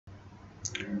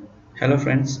Hello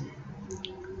friends.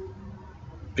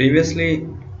 Previously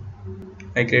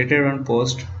I created one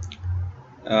post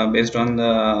based on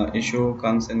the issue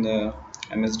comes in the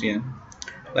MSDN,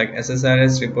 like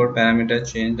SSRS report parameter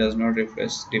change does not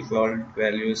refresh default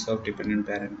values of dependent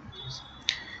parameters.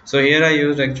 So here I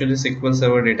used actually SQL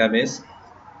Server database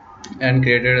and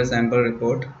created a sample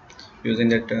report using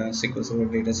that SQL Server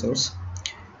data source,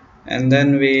 and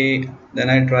then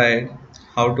I tried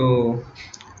how to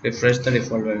refresh the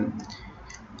default value.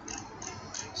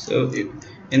 So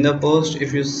in the post,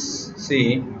 if you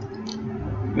see,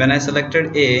 when I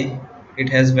selected A, it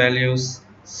has values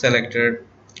selected.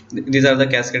 These are the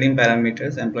cascading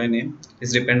parameters. Employee name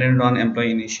is dependent on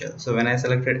employee initial. So when I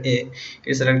selected A,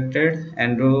 it selected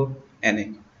Andrew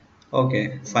NA.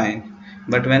 Okay, fine.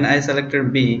 But when I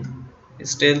selected B,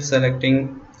 it's still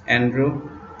selecting Andrew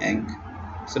Eng.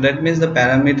 So that means the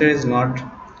parameter is not,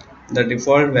 the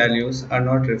default values are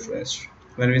not refreshed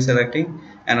when we selecting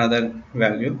another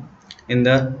value in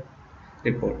the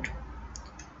report.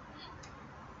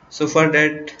 So for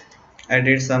that I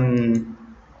did some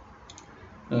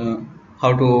uh,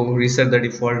 how to reset the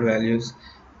default values.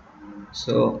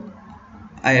 So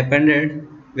I appended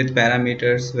with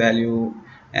parameters value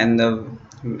and the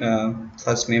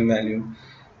first name value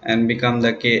and become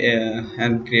the key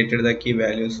and created the key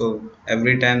value. So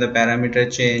every time the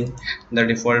parameter change, the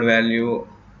default value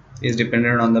is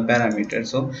dependent on the parameter,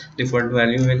 so default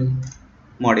value will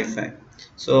modify.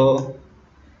 So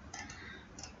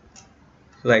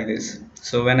like this.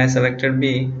 So when I selected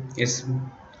B, it's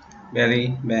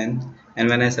very band, and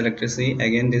when I selected C,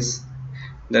 again this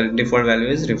the default value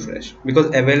is refreshed because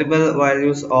available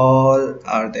values all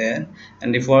are there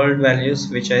and default values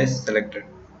which I selected.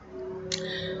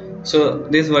 So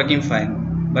this is working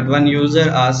fine, but one user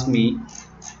asked me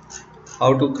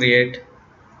how to create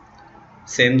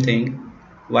same thing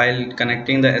while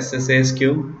connecting the SSAS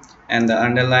Cube, and the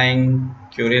underlying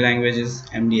query language is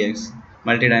MDX,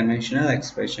 multidimensional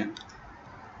expression.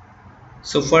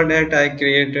 So for that I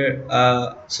created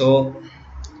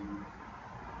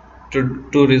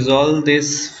to resolve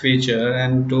this feature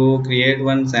and to create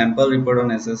one sample report on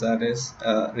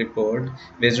SSRS report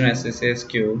based on SSAS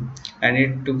Cube, I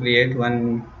need to create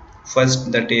one,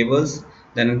 first the tables,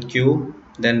 then cube,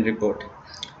 then report.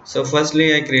 So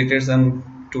firstly I created some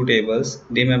two tables,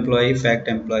 dim employee, fact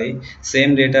employee,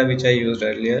 same data which I used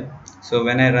earlier. So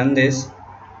when I run this,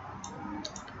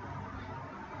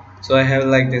 so I have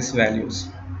like this values.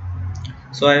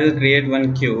 So I will create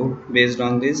one cube based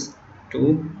on these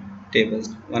two tables.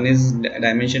 One is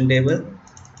dimension table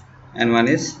and one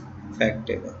is fact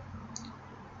table.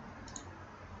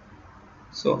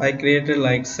 So I created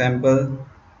like sample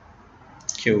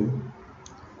cube.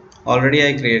 Already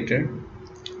I created.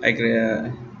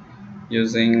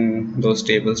 Using those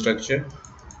table structure.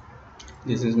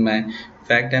 This is my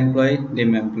fact employee,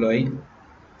 dim employee,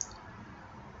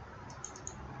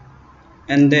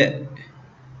 and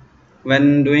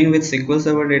when doing with SQL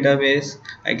Server database,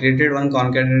 I created one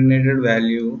concatenated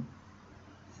value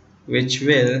which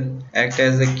will act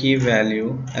as a key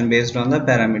value and based on the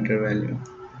parameter value,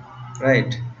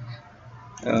 right?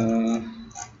 uh,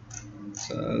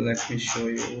 so let me show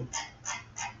you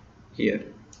here.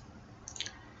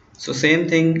 So same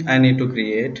thing I need to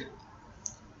create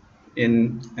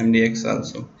in MDX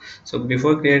also. So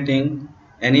before creating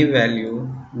any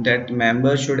value, that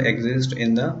member should exist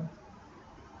in the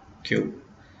cube.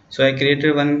 So I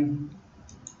created one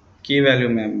key value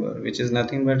member, which is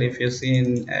nothing but, if you see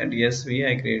in DSV,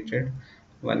 I created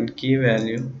one key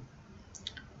value.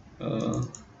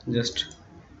 Just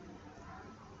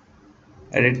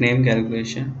edit name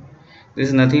calculation. This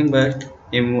is nothing but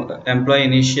employee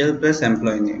initial plus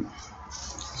employee name.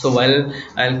 So while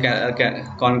I'll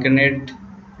concatenate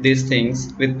these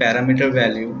things with parameter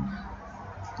value,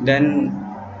 then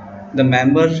the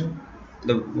member,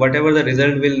 the whatever the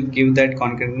result will give that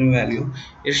concatenated value,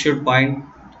 it should point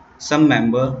some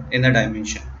member in the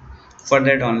dimension. For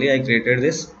that only I created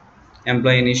this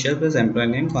employee initial plus employee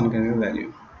name concatenated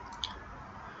value.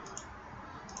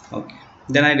 Okay,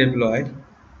 then I deployed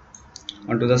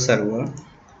onto the server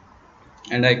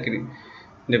and I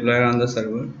deploy on the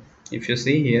server. If you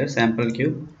see here, sample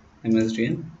cube,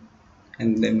 MSDN,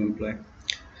 and then employ.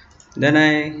 Then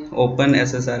I open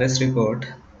SSRS report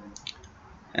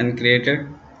and created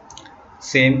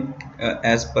same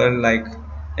as per like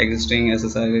existing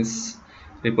SSRS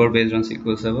report based on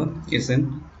SQL Server is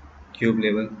in cube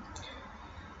level.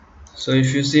 So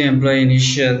if you see employee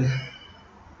initial,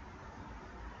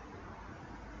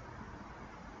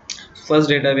 first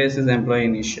database is employee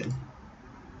initial.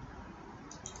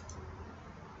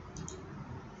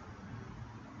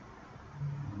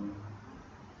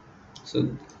 So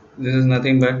this is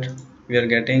nothing but we are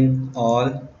getting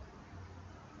all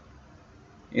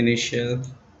initial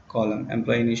column,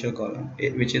 employee initial column,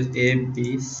 which is A,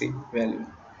 B, C value.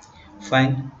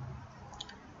 Fine.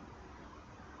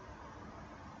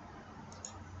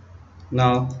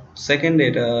 Now second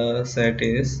data set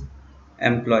is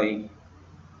employee.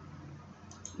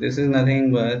 This is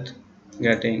nothing but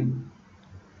getting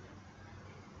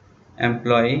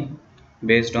employee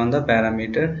based on the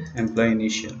parameter employee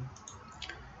initial.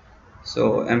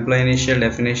 So employee initial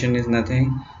definition is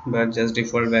nothing but just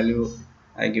default value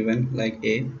I given like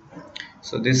A.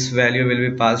 So this value will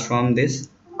be passed from this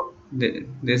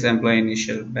employee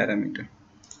initial parameter.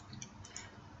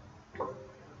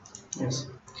 Yes.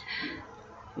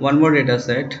 One more data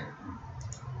set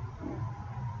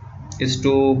is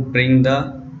to bring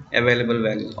the available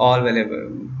values, all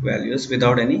available values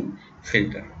without any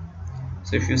filter.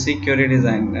 So if you see query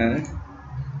designer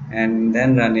and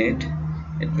then run it,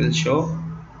 it will show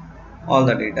all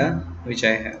the data which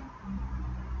I have.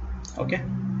 Okay.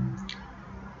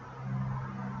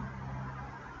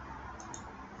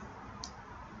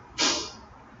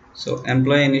 So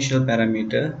employee initial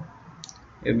parameter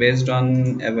is based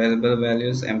on available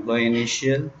values, employee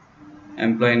initial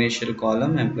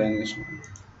column, employee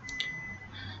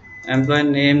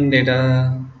name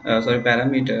data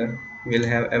parameter will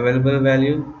have available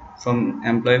value from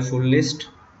employee full list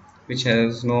which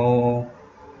has no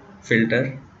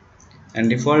filter, and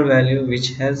default value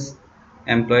which has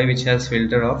employee which has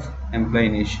filter of employee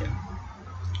initial.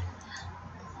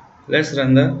 Let's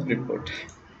run the report.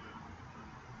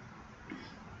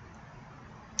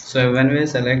 So when we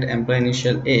select employee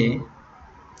initial A,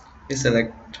 we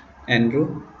select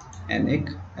Andrew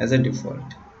Anik as a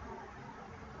default.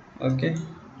 Okay.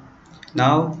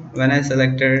 Now when I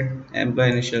selected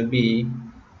employee initial B,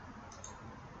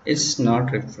 it's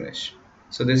not refreshed.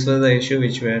 So this was the issue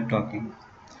which we are talking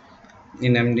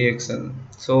in MDXL.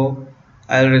 So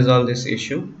I'll resolve this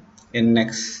issue in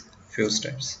next few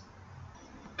steps.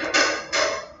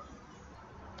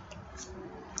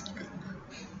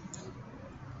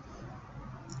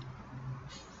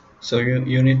 So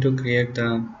you need to create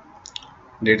the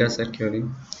data set query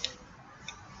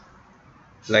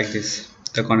like this,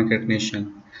 the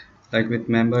concatenation, like with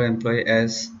member employee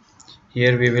as.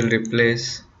 Here we will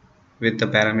replace with the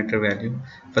parameter value.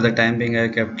 For the time being I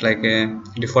kept like a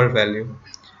default value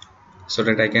so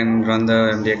that I can run the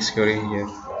MDX query here.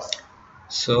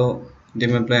 So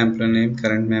dim employee name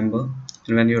current member,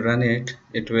 and when you run it,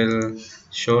 it will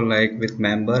show like with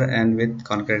member and with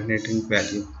concatenating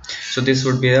value. So this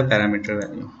would be the parameter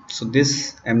value. So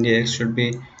this MDX should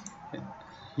be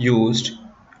used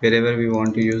wherever we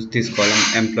want to use this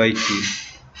column employee key.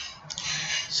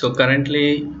 So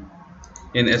currently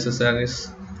in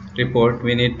SSRS report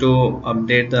we need to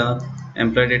update the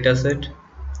employee data set.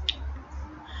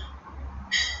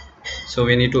 So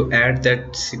we need to add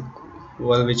that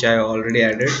SQL which I already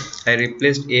added. I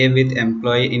replaced A with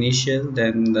employee initial,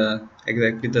 then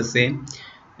exactly the same,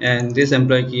 and this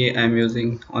employee key I am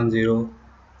using on 0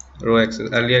 row access.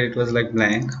 Earlier it was like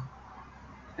blank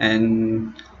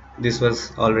and this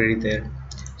was already there.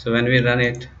 So when we run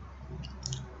it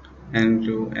and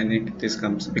this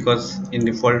comes because in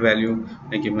default value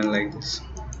I given like this.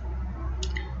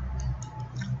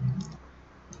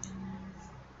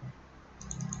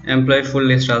 Employee full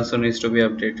list also needs to be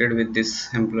updated with this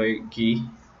employee key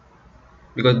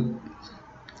because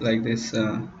like this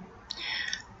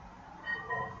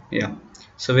yeah.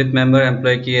 So with member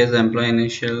employee key as employee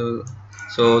initial,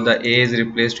 so the A is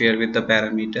replaced here with the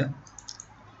parameter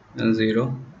and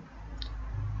 0.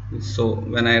 So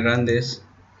when I run this,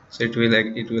 so it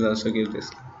will also give this.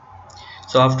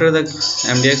 So after the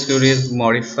MDX query is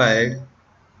modified,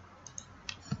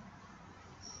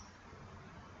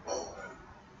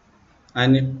 I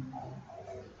need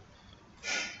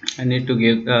to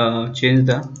give change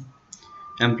the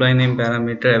employee name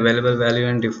parameter, available value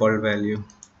and default value.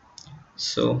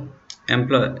 So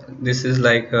this is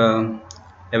like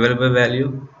available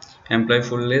value, employee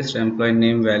full list, employee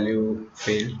name value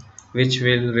field, which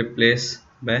will replace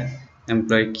by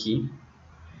employee key.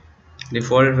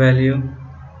 Default value,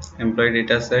 employee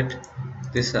data set,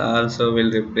 this also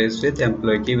will replace with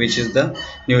employee key, which is the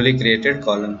newly created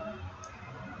column.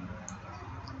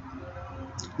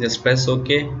 Just press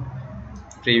OK,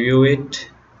 preview it.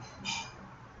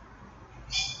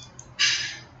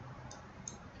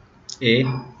 A,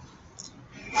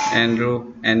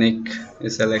 Andrew Anik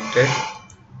is selected.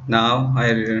 Now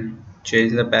I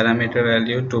change the parameter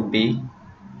value to B.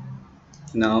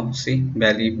 Now see,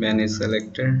 Bally Ben is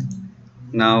selected.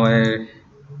 Now I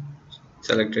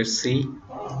selected C,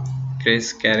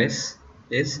 Chris Caris.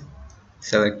 is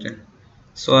selected.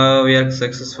 So we are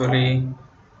successfully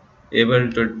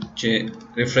able to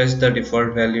refresh the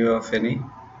default value of any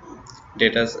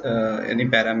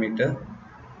parameter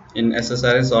in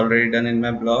SSRS already done in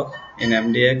my blog. In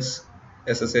MDX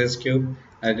SSAS Cube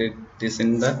I did this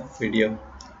in the video.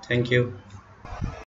 Thank you.